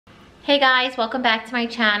Hey guys, welcome back to my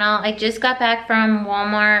channel. I just got back from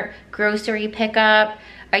Walmart grocery pickup.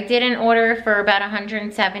 I did an order for about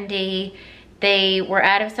 170. They were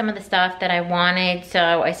out of some of the stuff that I wanted,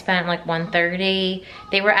 so I spent like 130.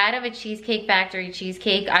 They were out of a Cheesecake Factory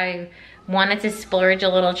cheesecake. I wanted to splurge a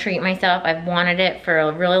little, treat myself. I've wanted it for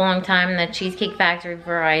a really long time, the Cheesecake Factory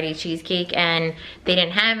variety cheesecake, and they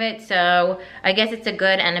didn't have it, so I guess it's a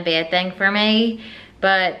good and a bad thing for me.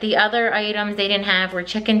 But the other items they didn't have were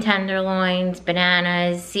chicken tenderloins,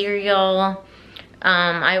 bananas, cereal.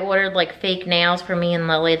 I ordered like fake nails for me and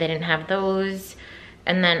Lily. They didn't have those.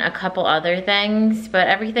 And then a couple other things. But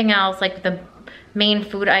everything else, like the main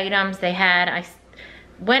food items they had, I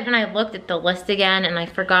went and I looked at the list again and I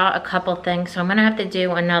forgot a couple things. So I'm gonna have to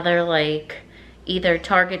do another like either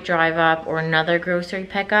Target drive up or another grocery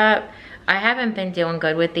pickup. I haven't been doing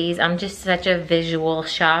good with these. I'm just such a visual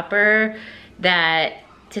shopper that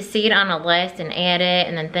to see it on a list and add it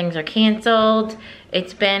and then things are canceled,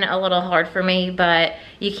 it's been a little hard for me, but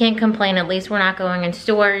you can't complain. At least we're not going in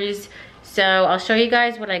stores. So I'll show you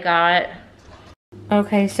guys what I got.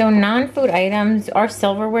 Okay, so non-food items, our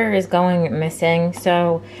silverware is going missing.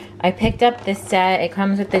 So I picked up this set. It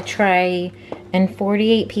comes with the tray and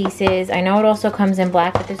 48 pieces. I know it also comes in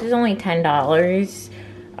black, but this is only $10.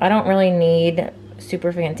 I don't really need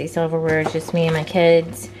super fancy silverware. It's just me and my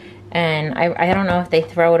kids. And I don't know if they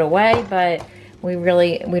throw it away, but we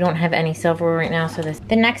don't have any silverware right now. So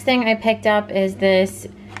the next thing I picked up is this.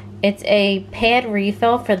 It's a pad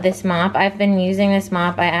refill for this mop. I've been using this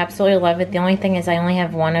mop. I absolutely love it. The only thing is I only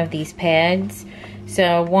have one of these pads.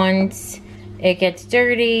 So once it gets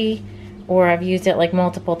dirty or I've used it like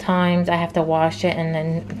multiple times, I have to wash it,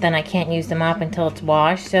 and then I can't use the mop until it's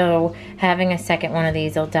washed. So having a second one of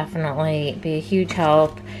these will definitely be a huge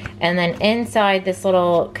help. And then inside this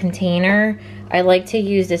little container, I like to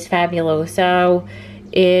use this Fabuloso.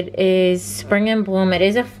 It is Spring and Bloom. It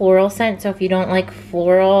is a floral scent, so if you don't like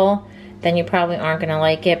floral, then you probably aren't gonna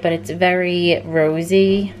like it, but it's very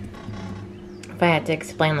rosy. If I had to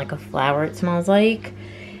explain like a flower it smells like.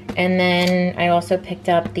 And then I also picked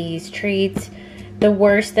up these treats. The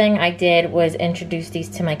worst thing I did was introduce these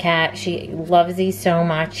to my cat. She loves these so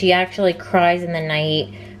much. She actually cries in the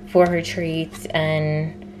night for her treats,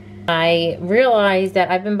 and I realized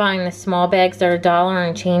that I've been buying the small bags. They're $1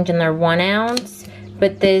 and change and they're 1 ounce.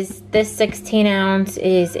 But this 16 ounce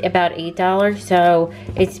is about $8, so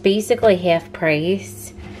it's basically half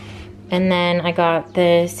price. And then I got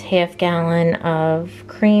this half gallon of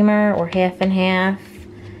creamer, or half and half.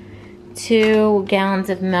 2 gallons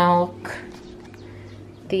of milk.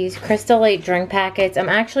 These Crystal Light drink packets. I'm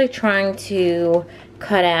actually trying to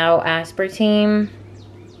cut out aspartame.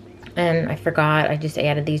 And I forgot, I just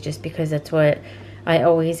added these just because that's what I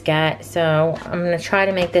always get. So I'm gonna try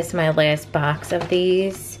to make this my last box of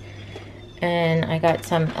these. And I got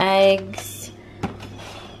some eggs,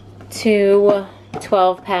 2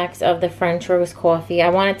 12 packs of the French roast coffee. I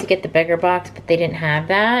wanted to get the bigger box, but they didn't have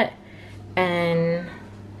that. And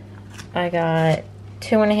I got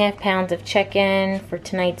 2.5 pounds of chicken for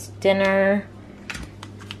tonight's dinner.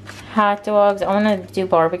 Hot dogs. I want to do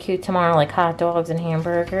barbecue tomorrow, like hot dogs and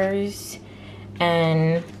hamburgers.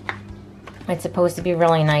 And it's supposed to be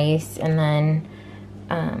really nice. And then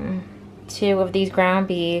 2 of these ground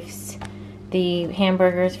beefs. The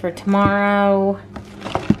hamburgers for tomorrow.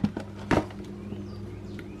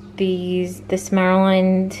 This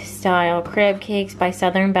Maryland style crab cakes by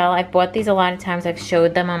Southern Belle. I've bought these a lot of times. I've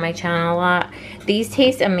showed them on my channel a lot. These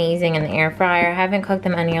taste amazing in the air fryer. I haven't cooked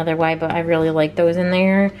them any other way, but I really like those in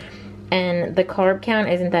there. And the carb count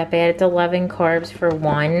isn't that bad. It's 11 carbs for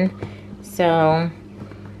 1. So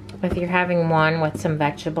if you're having one with some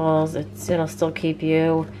vegetables, it'll still keep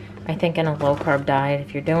you, I think, in a low carb diet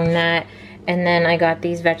if you're doing that. And then I got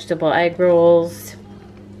these vegetable egg rolls.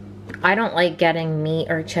 I don't like getting meat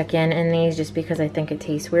or chicken in these just because I think it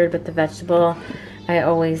tastes weird, but the vegetable I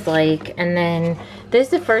always like. And then this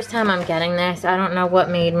is the first time I'm getting this. I don't know what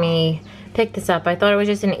made me pick this up. I thought it was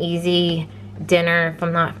just an easy dinner if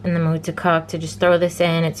I'm not in the mood to cook, to just throw this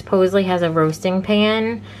in. It supposedly has a roasting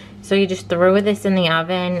pan, so you just throw this in the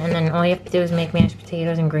oven, and then all you have to do is make mashed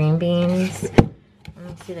potatoes and green beans. Let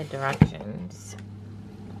me see the directions.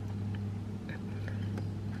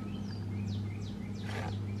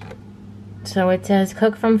 So it says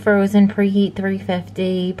cook from frozen, preheat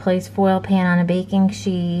 350, place foil pan on a baking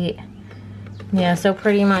sheet. Yeah, so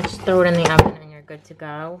pretty much throw it in the oven and you're good to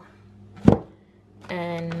go.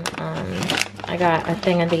 And I got a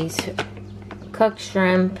thing of these cooked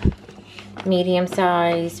shrimp, medium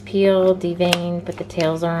size, peeled, deveined, but the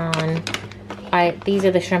tails are on. These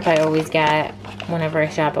are the shrimp I always get whenever I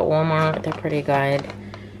shop at Walmart. They're pretty good.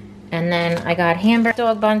 And then I got hamburger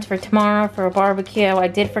dog buns for tomorrow for a barbecue. I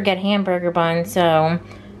did forget hamburger buns, so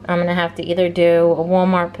I'm gonna have to either do a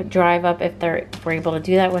Walmart drive up if we're able to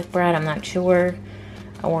do that with bread, I'm not sure,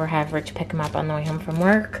 or have Rich pick them up on the way home from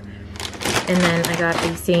work. And then I got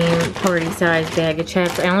the same party size bag of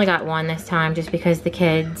chips. I only got one this time just because the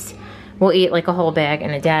kids will eat like a whole bag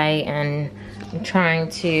in a day, and I'm trying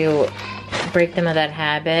to break them of that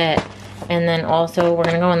habit. And then also we're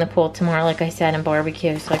gonna go in the pool tomorrow, like I said, and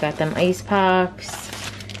barbecue. So I got them ice pops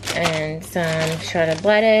and some shredded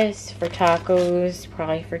lettuce for tacos,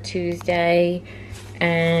 probably for Tuesday,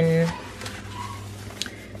 and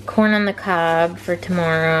corn on the cob for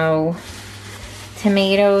tomorrow,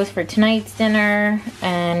 tomatoes for tonight's dinner,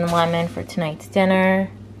 and lemon for tonight's dinner.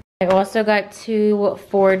 I also got 2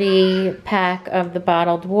 40-pack of the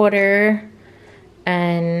bottled water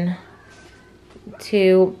and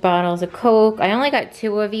 2 bottles of Coke. I only got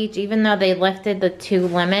 2 of each, even though they lifted the 2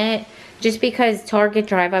 limit, just because Target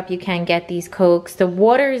drive up you can get these Cokes. The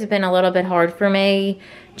water has been a little bit hard for me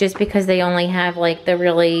just because they only have like the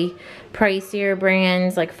really pricier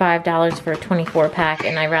brands, like $5 for a 24-pack,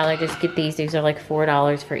 and I'd rather just get these. These are like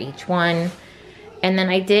 $4 for each one. And then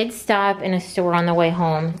I did stop in a store on the way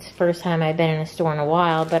home. It's the first time I've been in a store in a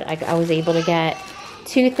while, but I was able to get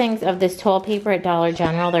 2 things of this toilet paper at Dollar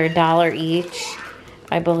General. They're $1 each,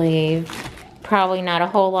 I believe. Probably not a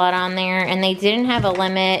whole lot on there, and they didn't have a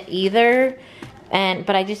limit either,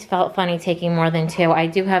 but I just felt funny taking more than 2. I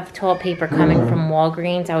do have toilet paper coming from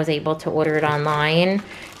Walgreens. I was able to order it online,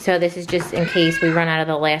 so this is just in case we run out of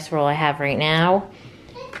the last roll I have right now.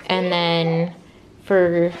 And then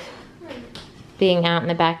for being out in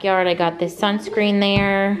the backyard, I got this sunscreen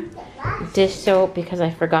there, dish soap because I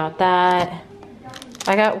forgot that.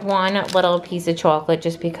 I got 1 little piece of chocolate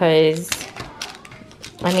just because,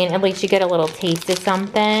 I mean, at least you get a little taste of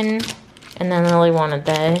something. And then I really wanted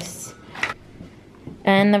this.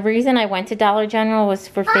 And the reason I went to Dollar General was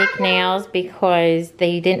for fake nails because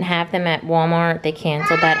they didn't have them at Walmart. They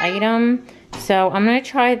canceled that item. So I'm going to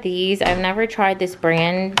try these. I've never tried this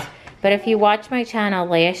brand. But if you watched my channel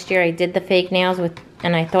last year, I did the fake nails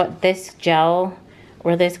and I thought this gel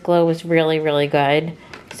or this glow was really, really good.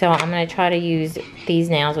 So I'm going to try to use these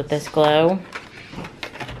nails with this glow.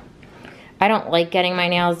 I don't like getting my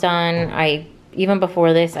nails done. Even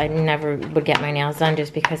before this, I never would get my nails done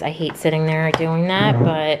just because I hate sitting there doing that,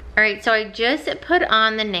 but. All right, so I just put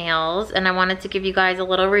on the nails and I wanted to give you guys a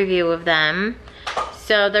little review of them.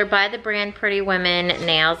 So they're by the brand Pretty Women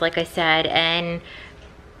Nails, like I said, and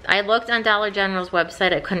I looked on Dollar General's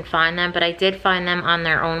website, I couldn't find them, but I did find them on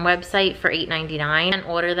their own website for $8.99 and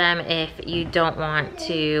order them if you don't want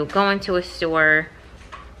to go into a store.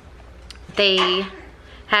 They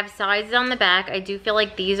have sizes on the back. I do feel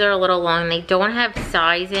like these are a little long. They don't have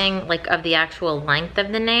sizing like of the actual length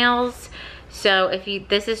of the nails. So if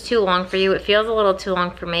this is too long for you, it feels a little too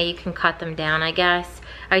long for me, you can cut them down, I guess.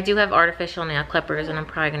 I do have artificial nail clippers and I'm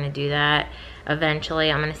probably gonna do that eventually.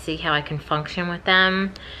 I'm gonna see how I can function with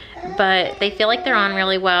them. But they feel like they're on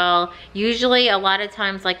really well. Usually a lot of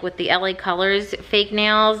times, like with the LA Colors fake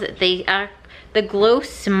nails, the glue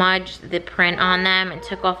smudged the print on them and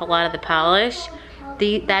took off a lot of the polish.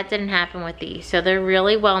 That didn't happen with these. So they're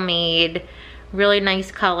really well made, really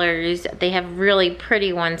nice colors. They have really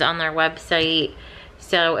pretty ones on their website.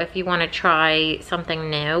 So if you want to try something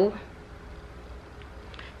new,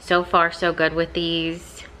 so far so good with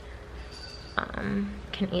these.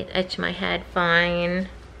 Can itch my head fine,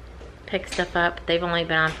 pick stuff up. They've only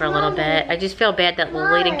been on for a little bit. I just feel bad that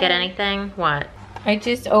Lily didn't get anything. What? I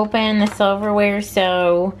just opened the silverware,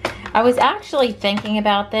 so I was actually thinking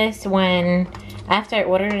about this after I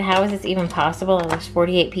ordered it. How is this even possible? It was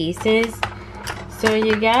 48 pieces. So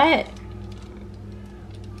you get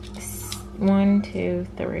 1, 2,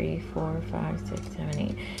 3, 4, 5, 6, 7,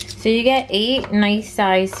 8. So you get 8 nice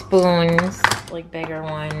size spoons, like bigger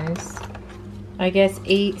ones. I guess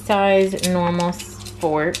 8 size normal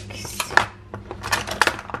forks.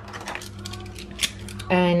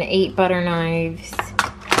 And 8 butter knives.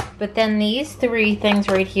 But then these 3 things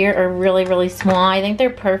right here are really, really small. I think they're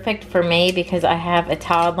perfect for me because I have a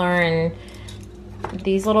toddler, and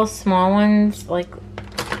these little small ones, like,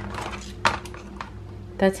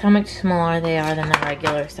 that's how much smaller they are than the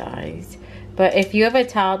regular size. But if you have a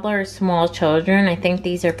toddler or small children, I think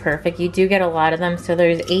these are perfect. You do get a lot of them. So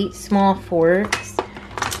there's 8 small forks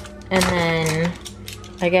and then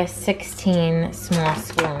I guess 16 small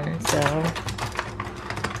spoons. So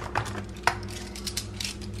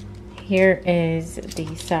here is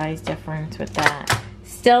the size difference with that.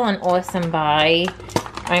 Still an awesome buy.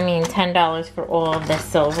 I mean, $10 for all of this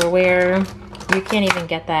silverware. You can't even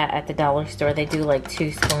get that at the dollar store. They do like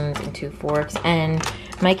 2 spoons and 2 forks. And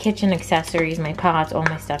my kitchen accessories, my pots, all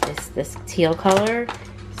my stuff is this teal color.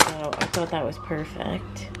 So I thought that was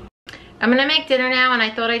perfect. I'm gonna make dinner now, and I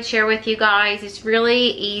thought I'd share with you guys. It's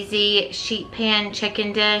really easy sheet pan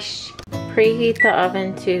chicken dish. Preheat the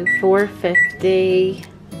oven to 450.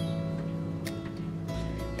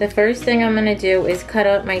 The first thing I'm gonna do is cut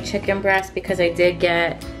up my chicken breast because I did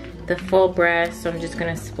get the full breast, so I'm just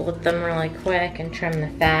gonna split them really quick and trim the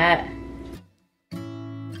fat.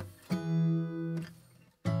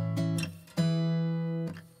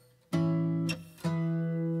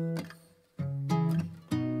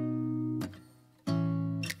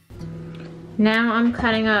 Now I'm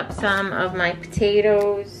cutting up some of my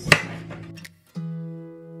potatoes.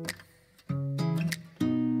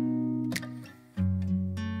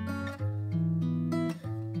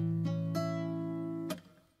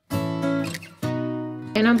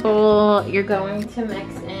 In a bowl, you're going to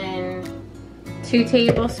mix in 2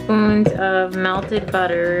 tablespoons of melted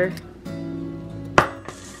butter,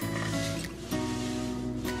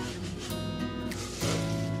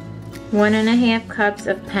 1½ cups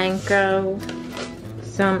of panko,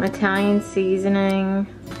 some Italian seasoning,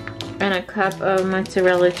 and a cup of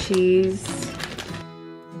mozzarella cheese.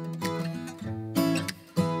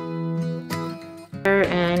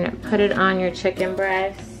 And put it on your chicken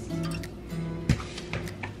breast.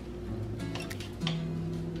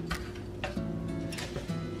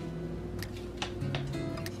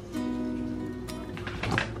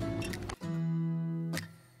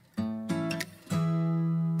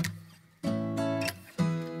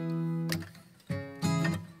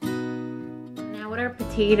 With our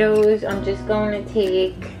potatoes, I'm just going to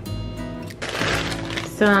take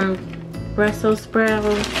some Brussels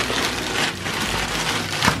sprouts,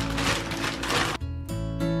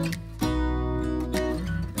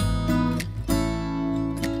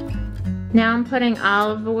 now I'm putting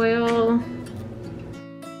olive oil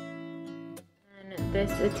and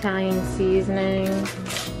this Italian seasoning.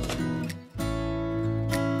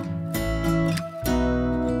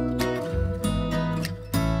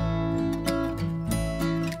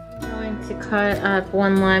 Cut up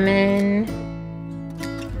 1 lemon.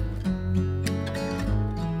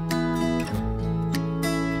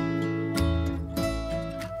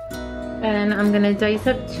 And I'm gonna dice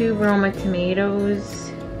up 2 Roma tomatoes.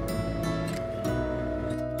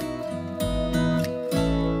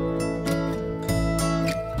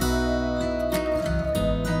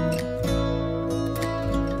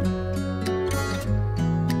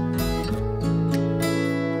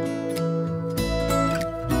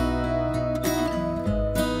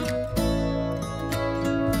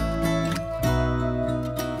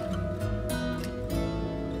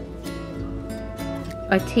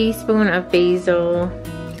 A teaspoon of basil,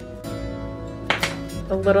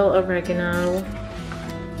 a little oregano,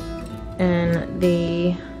 and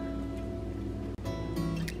the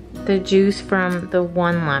juice from the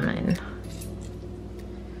 1 lemon.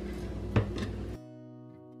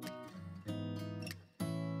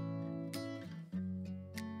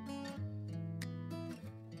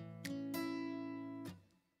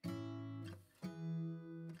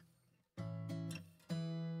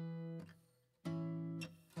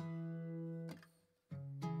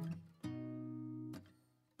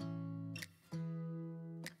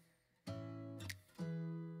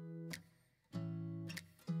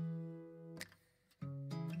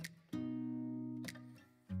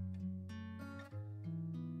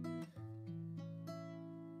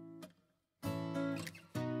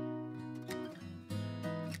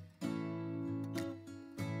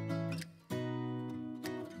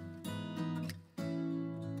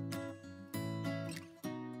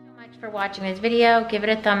 For watching this video. Give it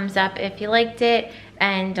a thumbs up if you liked it,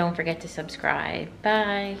 and don't forget to subscribe.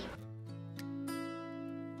 Bye.